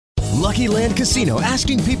Lucky Land Casino,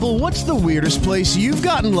 asking people, what's the weirdest place you've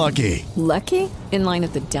gotten lucky? Lucky? In line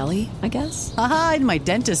at the deli, I guess? Aha, in my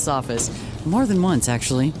dentist's office. More than once,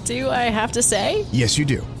 actually. Do I have to say? Yes, you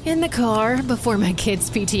do. In the car before my kids'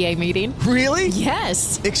 PTA meeting. Really?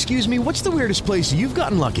 Yes. Excuse me, what's the weirdest place you've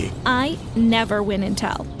gotten lucky? I never win and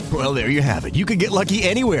tell. Well, there you have it. You can get lucky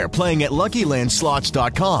anywhere, playing at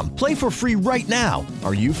LuckyLandSlots.com. Play for free right now.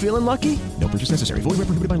 Are you feeling lucky? No purchase necessary. Void where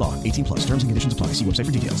prohibited by law. 18 plus. Terms and conditions apply. See website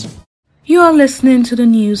for details. You are listening to the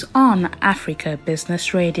news on Africa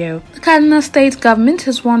Business Radio. The Kaduna State government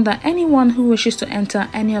has warned that anyone who wishes to enter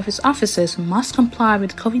any of its offices must comply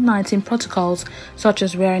with COVID-19 protocols such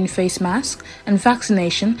as wearing face masks and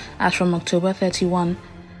vaccination as from October 31.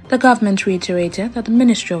 The government reiterated that the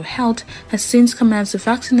Ministry of Health has since commenced the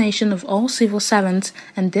vaccination of all civil servants,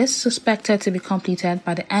 and this is expected to be completed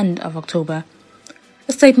by the end of October.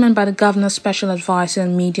 A statement by the Governor's Special Advisor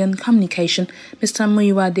on Media and Communication, Mr.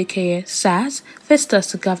 Muyiwa Dekeye, says visitors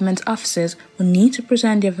to government offices will need to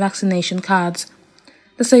present their vaccination cards.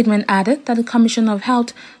 The statement added that the Commissioner of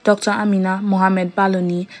Health, Dr. Amina Mohamed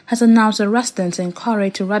Baloni, has announced that residents are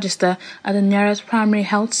encouraged to register at the nearest primary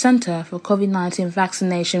health center for COVID-19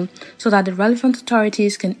 vaccination so that the relevant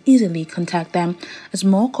authorities can easily contact them as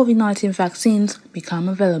more COVID-19 vaccines become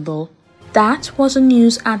available. That was the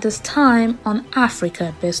news at this time on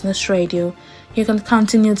Africa Business Radio. You can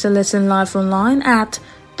continue to listen live online at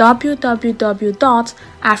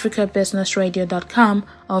www.africabusinessradio.com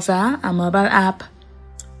or via our mobile app.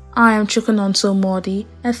 I am Chukunonso Modi,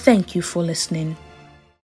 and thank you for listening.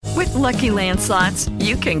 With Lucky Land Slots,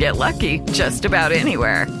 you can get lucky just about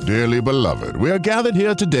anywhere. Dearly beloved, we are gathered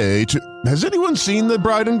here today to... Has anyone seen the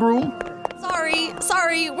bride and groom?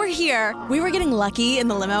 Sorry, we're here. We were getting lucky in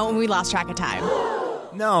the limo and we lost track of time.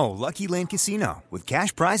 No, Lucky Land Casino, with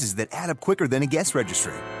cash prizes that add up quicker than a guest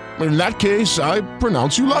registry. In that case, I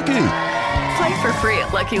pronounce you lucky. Play for free at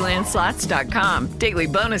LuckyLandSlots.com. Daily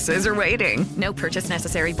bonuses are waiting. No purchase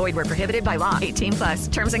necessary. Void where prohibited by law. 18 plus.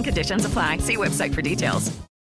 Terms and conditions apply. See website for details.